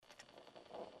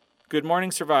Good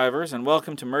morning, survivors, and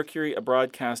welcome to Mercury, a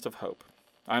broadcast of hope.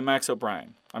 I'm Max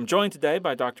O'Brien. I'm joined today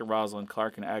by Dr. Rosalind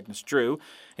Clark and Agnes Drew.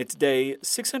 It's day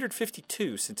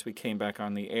 652 since we came back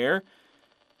on the air,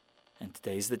 and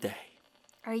today's the day.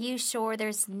 Are you sure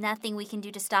there's nothing we can do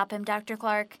to stop him, Dr.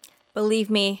 Clark? Believe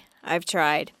me, I've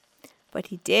tried. But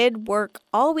he did work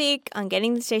all week on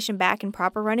getting the station back in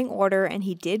proper running order, and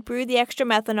he did brew the extra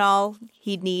methanol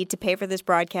he'd need to pay for this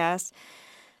broadcast.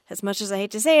 As much as I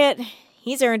hate to say it,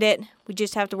 he's earned it. We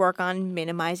just have to work on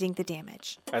minimizing the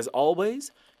damage. As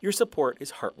always, your support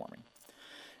is heartwarming.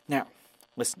 Now,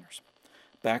 listeners,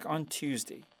 back on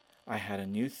Tuesday, I had a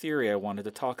new theory I wanted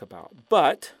to talk about,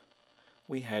 but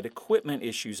we had equipment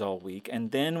issues all week,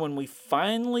 and then when we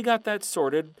finally got that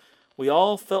sorted, we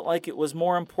all felt like it was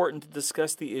more important to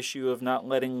discuss the issue of not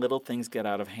letting little things get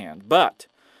out of hand. But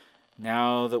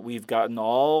now that we've gotten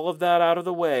all of that out of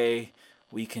the way,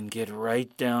 we can get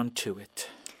right down to it.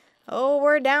 Oh,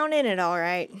 we're down in it, all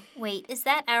right. Wait, is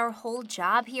that our whole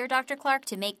job here, Dr. Clark,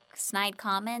 to make snide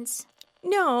comments?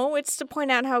 No, it's to point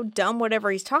out how dumb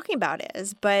whatever he's talking about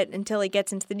is, but until he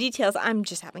gets into the details, I'm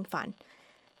just having fun.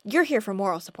 You're here for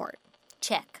moral support.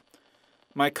 Check.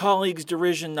 My colleagues'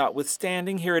 derision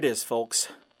notwithstanding, here it is, folks.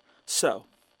 So,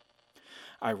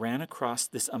 I ran across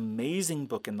this amazing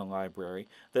book in the library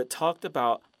that talked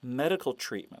about medical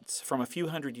treatments from a few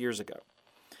hundred years ago.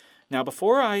 Now,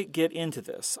 before I get into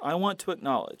this, I want to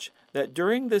acknowledge that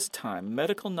during this time,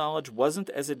 medical knowledge wasn't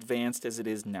as advanced as it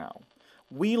is now.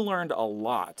 We learned a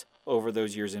lot over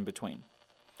those years in between.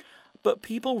 But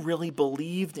people really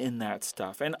believed in that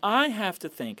stuff, and I have to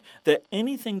think that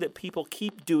anything that people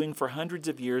keep doing for hundreds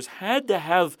of years had to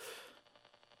have,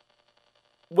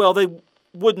 well, they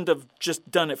wouldn't have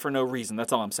just done it for no reason,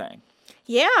 that's all I'm saying.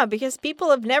 Yeah, because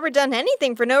people have never done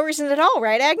anything for no reason at all,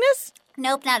 right, Agnes?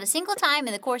 Nope, not a single time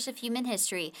in the course of human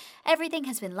history. Everything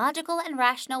has been logical and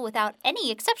rational without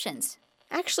any exceptions.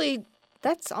 Actually,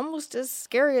 that's almost as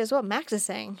scary as what Max is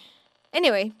saying.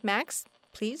 Anyway, Max,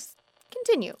 please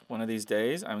continue. One of these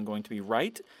days, I'm going to be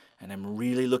right, and I'm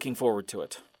really looking forward to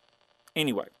it.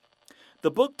 Anyway, the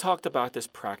book talked about this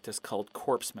practice called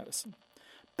corpse medicine.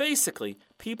 Basically,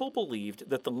 people believed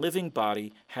that the living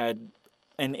body had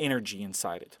an energy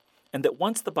inside it, and that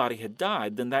once the body had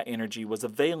died, then that energy was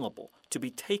available to be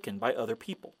taken by other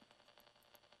people.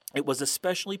 It was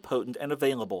especially potent and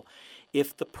available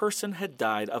if the person had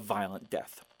died a violent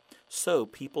death. So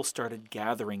people started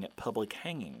gathering at public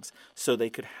hangings so they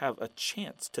could have a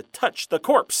chance to touch the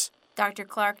corpse. Dr.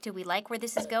 Clark, do we like where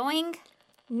this is going?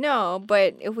 No,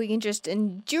 but if we can just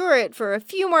endure it for a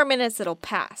few more minutes, it'll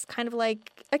pass. Kind of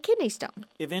like a kidney stone.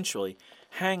 Eventually,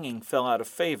 hanging fell out of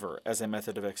favor as a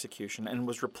method of execution and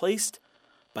was replaced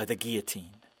by the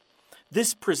guillotine.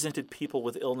 This presented people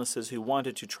with illnesses who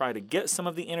wanted to try to get some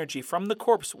of the energy from the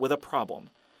corpse with a problem.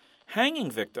 Hanging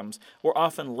victims were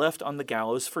often left on the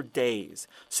gallows for days,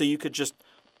 so you could just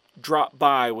drop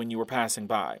by when you were passing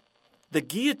by. The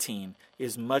guillotine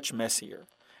is much messier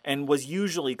and was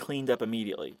usually cleaned up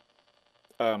immediately.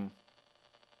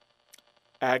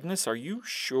 Agnes, are you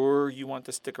sure you want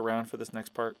to stick around for this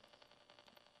next part?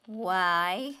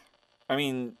 Why? I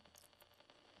mean,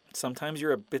 sometimes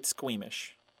you're a bit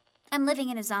squeamish. I'm living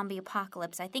in a zombie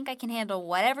apocalypse. I think I can handle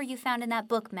whatever you found in that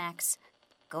book, Max.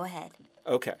 Go ahead.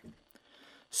 Okay.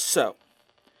 So,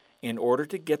 in order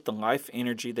to get the life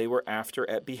energy they were after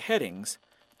at beheadings,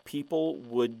 people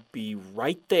would be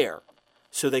right there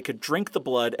so they could drink the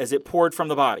blood as it poured from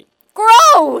the body.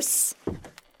 Gross!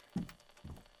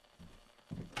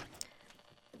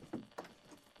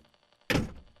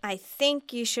 I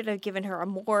think you should have given her a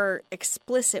more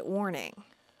explicit warning.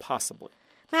 Possibly.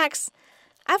 Max,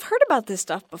 I've heard about this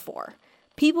stuff before.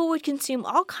 People would consume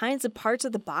all kinds of parts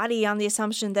of the body on the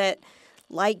assumption that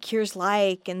like cures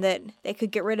like, and that they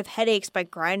could get rid of headaches by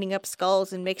grinding up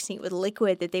skulls and mixing it with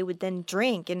liquid that they would then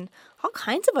drink, and all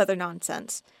kinds of other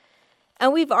nonsense.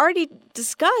 And we've already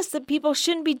discussed that people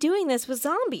shouldn't be doing this with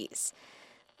zombies.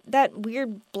 That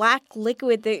weird black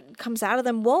liquid that comes out of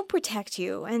them won't protect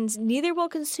you, and neither will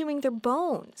consuming their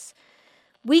bones.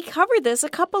 We covered this a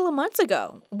couple of months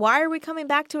ago. Why are we coming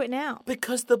back to it now?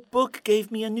 Because the book gave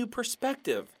me a new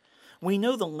perspective. We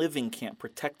know the living can't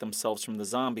protect themselves from the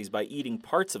zombies by eating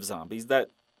parts of zombies. That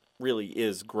really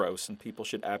is gross, and people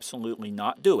should absolutely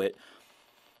not do it.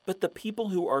 But the people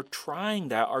who are trying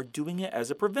that are doing it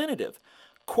as a preventative.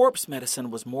 Corpse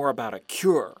medicine was more about a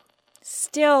cure.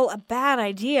 Still a bad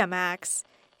idea, Max.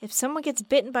 If someone gets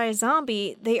bitten by a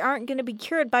zombie, they aren't going to be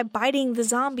cured by biting the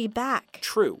zombie back.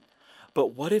 True.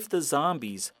 But what if the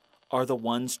zombies are the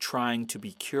ones trying to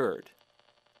be cured?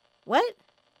 What?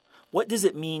 What does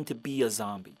it mean to be a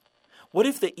zombie? What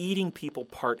if the eating people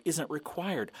part isn't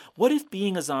required? What if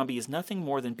being a zombie is nothing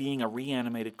more than being a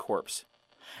reanimated corpse?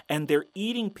 And they're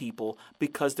eating people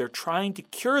because they're trying to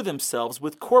cure themselves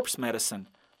with corpse medicine,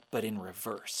 but in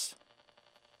reverse.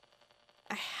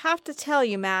 I have to tell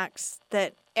you, Max,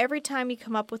 that every time you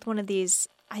come up with one of these,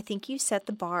 I think you set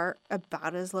the bar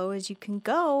about as low as you can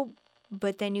go,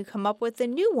 but then you come up with a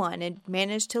new one and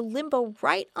manage to limbo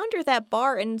right under that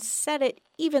bar and set it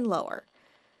even lower.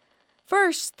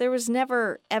 First, there was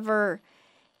never, ever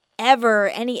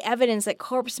any evidence that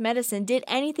corpse medicine did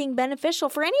anything beneficial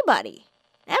for anybody.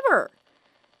 Ever.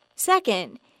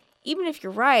 Second, even if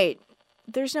you're right,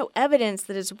 there's no evidence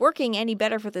that it's working any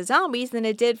better for the zombies than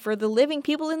it did for the living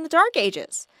people in the Dark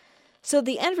Ages. So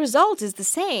the end result is the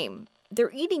same.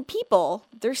 They're eating people,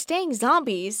 they're staying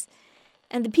zombies,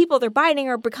 and the people they're biting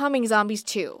are becoming zombies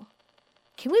too.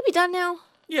 Can we be done now?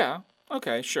 Yeah,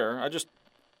 okay, sure. I just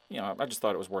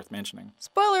thought it was worth mentioning.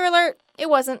 Spoiler alert, it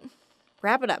wasn't.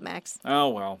 Wrap it up, Max. Oh,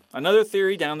 well, another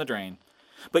theory down the drain.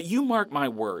 But you mark my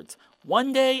words.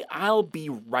 One day I'll be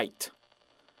right.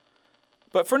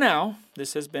 But for now,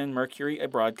 this has been Mercury, a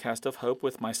broadcast of hope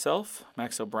with myself,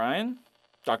 Max O'Brien,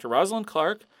 Dr. Rosalind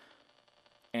Clark,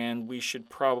 and we should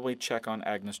probably check on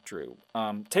Agnes Drew.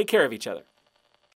 Take care of each other.